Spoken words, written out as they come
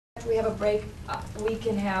we have a break, we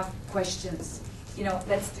can have questions. You know,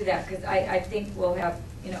 let's do that, because I think we'll have,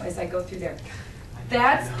 you know, as I go through there.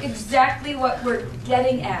 That's exactly what we're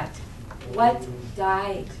getting at. What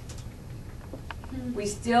died? We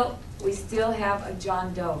still have a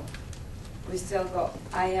John Doe. We still go,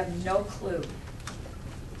 I have no clue.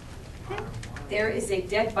 There is a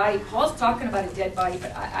dead body. Paul's talking about a dead body,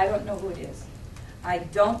 but I don't know who it is. I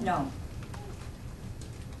don't know.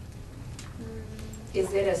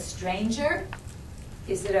 Is it a stranger?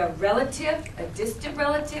 Is it a relative, a distant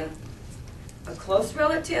relative, a close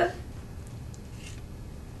relative?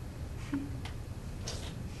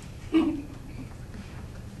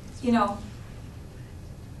 You know,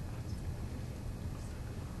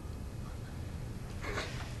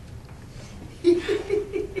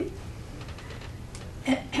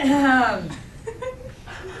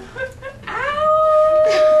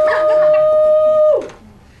 Ow!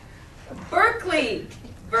 Berkeley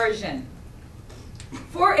version.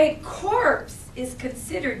 For a corpse is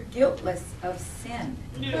considered guiltless of sin.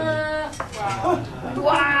 Wow.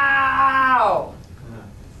 Wow!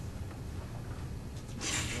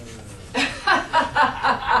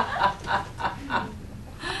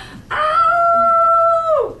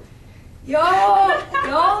 Ow! Yo,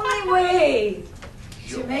 the only way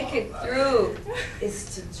to make it through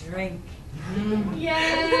is to drink.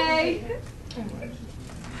 Yay!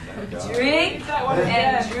 Drink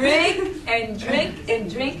and drink and drink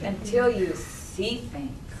and drink until you see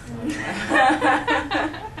things.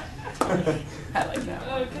 I like that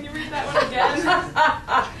one. Can you read that one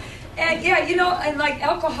again? And yeah, you know, and like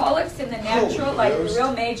alcoholics in the natural, like the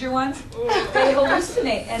real major ones, they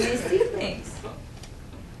hallucinate and they see things.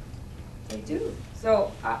 They do.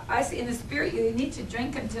 So I see in the spirit, you need to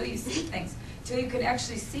drink until you see things, till you can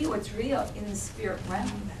actually see what's real in the spirit realm.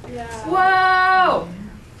 Yeah. Whoa!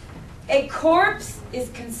 A corpse is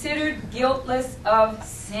considered guiltless of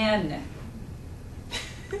sin.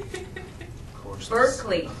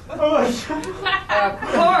 Berkeley. A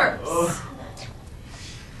corpse.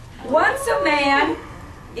 Once a man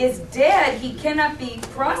is dead, he cannot be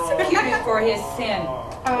prosecuted for his sin.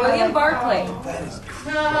 William Barclay. That is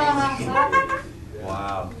crazy.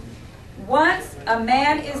 Wow. Once a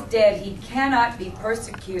man is dead, he cannot be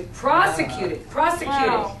prosecuted Wow.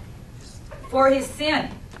 for his sin.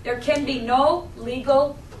 There can be no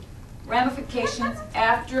legal ramifications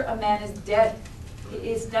after a man is dead. It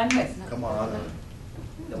is done with. Come on.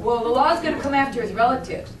 Well, the law is going to come after his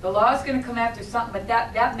relatives. The law is going to come after something, but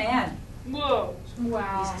that man, Whoa.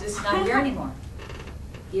 Wow. he's just not here anymore.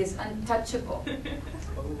 He is untouchable.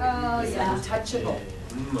 Oh, He's yeah. untouchable.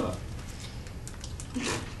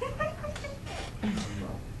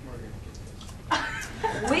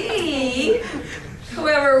 We,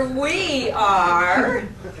 whoever we are,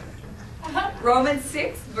 Romans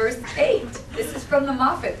 6, verse 8. This is from the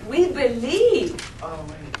Moffat. We believe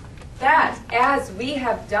that as we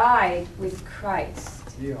have died with Christ,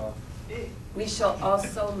 we shall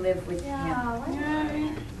also live with Him.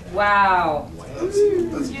 Yay. Wow. That's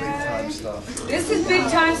big time stuff. This is big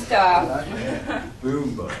time stuff.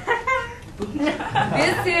 Boom, bud.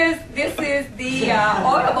 This is the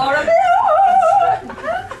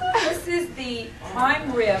this is the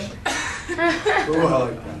prime rib.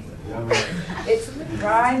 Oh, I like that. It's the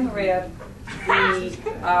prime rib.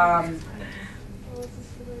 The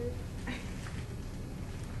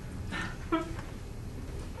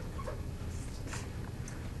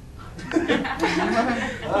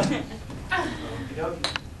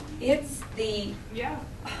it's the Yeah.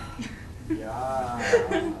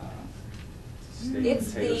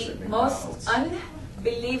 it's the most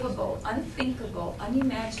unbelievable, unthinkable,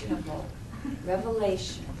 unimaginable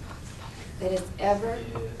revelation that has ever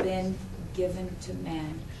been given to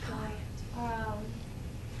mankind. Wow.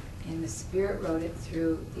 And the Spirit wrote it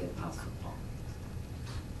through the Apostle Paul.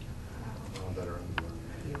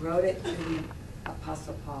 He wrote it through the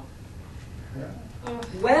Apostle Paul.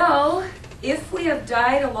 Well, if we have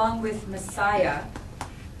died along with Messiah,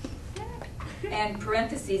 and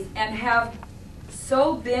parentheses, and have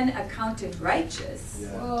so been accounted righteous,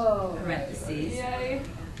 Whoa. parentheses, Yay.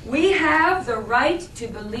 we have the right to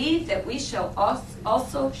believe that we shall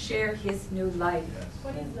also share his new life.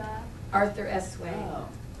 What is that? Arthur S. Way.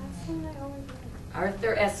 That's one I always read.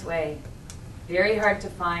 Arthur S. Way. Very hard to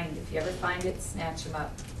find. If you ever find it, snatch him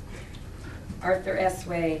up. Arthur S.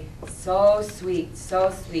 Way. So sweet,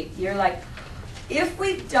 so sweet. You're like, if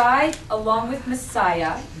we've died along with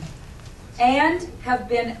Messiah and have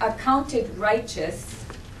been accounted righteous,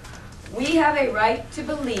 we have a right to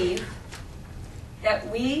believe that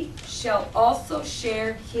we shall also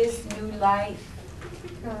share his new life.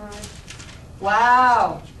 God.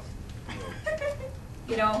 Wow.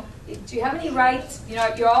 Do you have any rights? You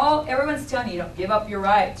know, everyone's telling you, don't give up your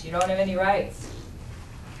rights. You don't have any rights.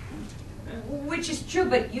 Which is true,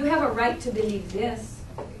 but you have a right to believe this.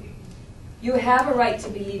 You have a right to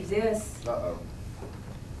believe this. Uh-oh.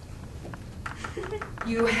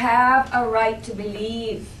 You have a right to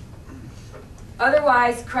believe.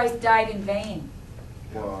 Otherwise, Christ died in vain.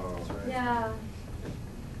 Whoa. Yeah.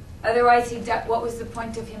 Otherwise, what was the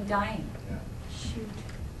point of him dying? Yeah. Shoot.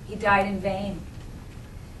 He died in vain.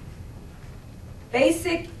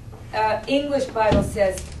 Basic English Bible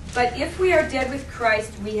says, but if we are dead with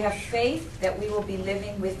Christ, we have faith that we will be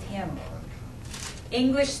living with him.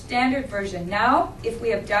 English Standard Version, now, if we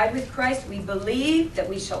have died with Christ, we believe that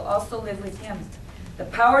we shall also live with him. The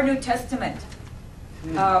Power New Testament,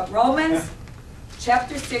 Romans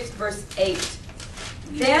chapter 6, verse 8.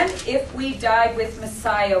 Then, if we died with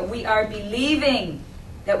Messiah, we are believing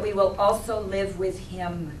that we will also live with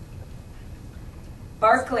him.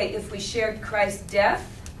 Barclay, if we shared Christ's death,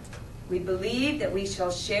 we believe that we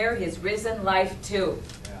shall share his risen life too.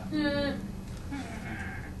 Yeah.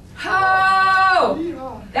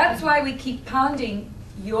 Oh! That's why we keep pounding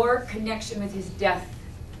your connection with his death.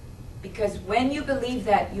 Because when you believe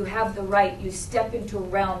that, you have the right, you step into a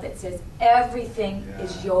realm that says everything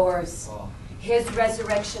is yours. Oh. His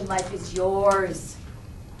resurrection life is yours.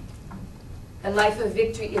 The life of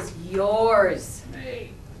victory is yours.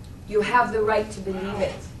 You have the right to believe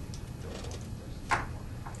it.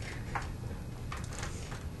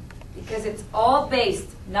 Because it's all based,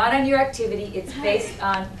 not on your activity, it's based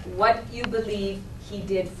on what you believe he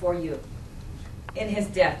did for you in his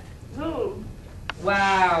death. Ooh.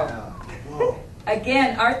 Wow. Yeah. Whoa.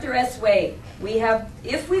 Again, Arthur S. Way, we have,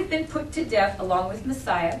 if we've been put to death along with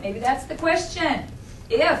Messiah, maybe that's the question.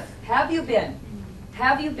 If, have you been?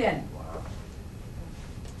 Have you been? Wow.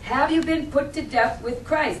 Have you been put to death with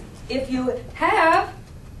Christ? If you have,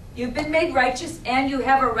 you've been made righteous and you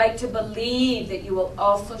have a right to believe that you will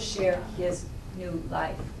also share his new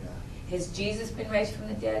life. Yeah. Has Jesus been raised from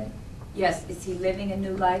the dead? Yes. Is he living a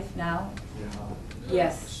new life now? Yeah.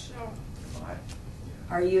 Yes. Fine.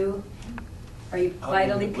 Are you? Are you I'll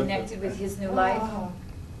vitally be with connected it. with his new life? Wow.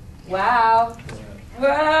 Wow.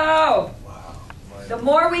 Wow. Wow. The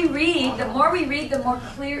more we read, the more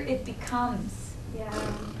clear it becomes. Yeah.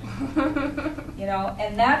 You know,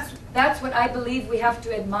 and that's what I believe we have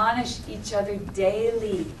to admonish each other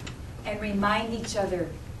daily and remind each other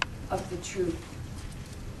of the truth.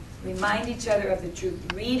 Remind each other of the truth.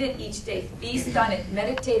 Read it each day. Feast on it.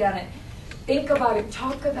 Meditate on it. Think about it.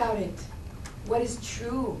 Talk about it. What is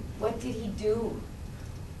true? What did he do?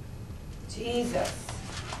 Jesus.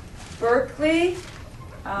 Berkeley.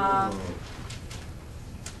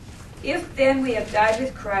 If then we have died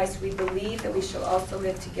with Christ, we believe that we shall also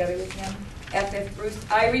live together with him. F.F. Bruce.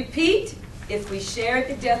 I repeat, if we share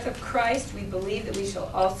the death of Christ, we believe that we shall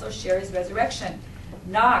also share his resurrection.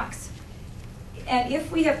 Knox. And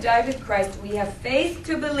if we have died with Christ, we have faith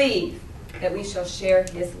to believe that we shall share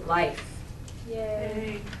his life.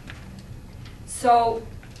 Yay. So,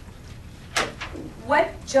 what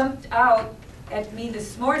jumped out at me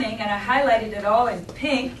this morning, and I highlighted it all in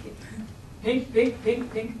pink. Pink, pink,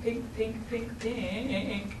 pink, pink, pink, pink, pink,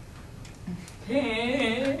 pink.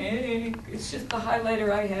 Pink. It's just the highlighter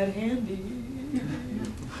I had handy.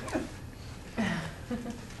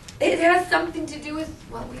 It has something to do with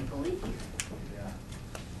what we believe. Yeah.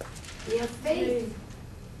 We have faith.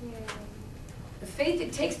 Yay. The faith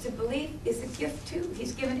it takes to believe is a gift too.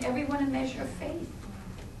 He's given everyone a measure of faith.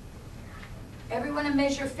 Everyone a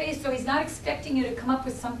measure of faith, so he's not expecting you to come up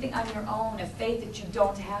with something on your own, a faith that you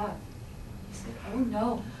don't have. He said, oh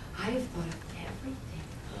no, I have thought of everything.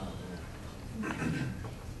 Oh,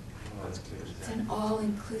 that's good. It's an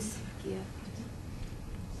all-inclusive gift.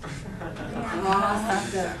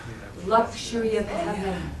 Across the luxury of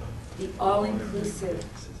heaven, the all-inclusive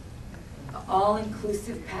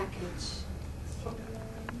package.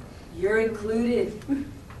 You're included.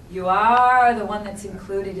 You are the one that's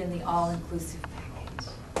included in the all-inclusive package.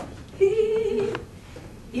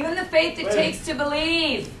 Even the faith it takes to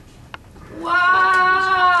believe.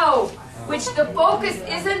 Wow! Which the focus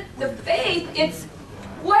isn't the faith, it's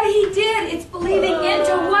what he did. It's believing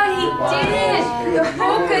into what he did. The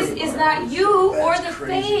focus is not you or the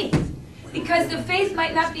faith. Because the faith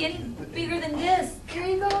might not be any bigger than this. Here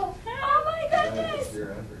you go. Oh my goodness.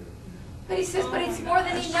 But he says, but it's more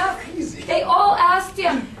than enough. They all asked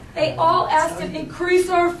him. They all asked him, increase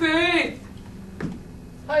our faith.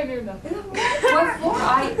 I knew nothing. What for?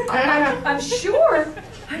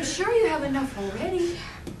 I'm sure you have enough already. You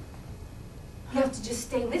have to just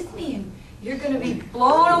stay with me and you're going to be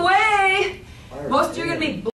blown away. Most of you are going to be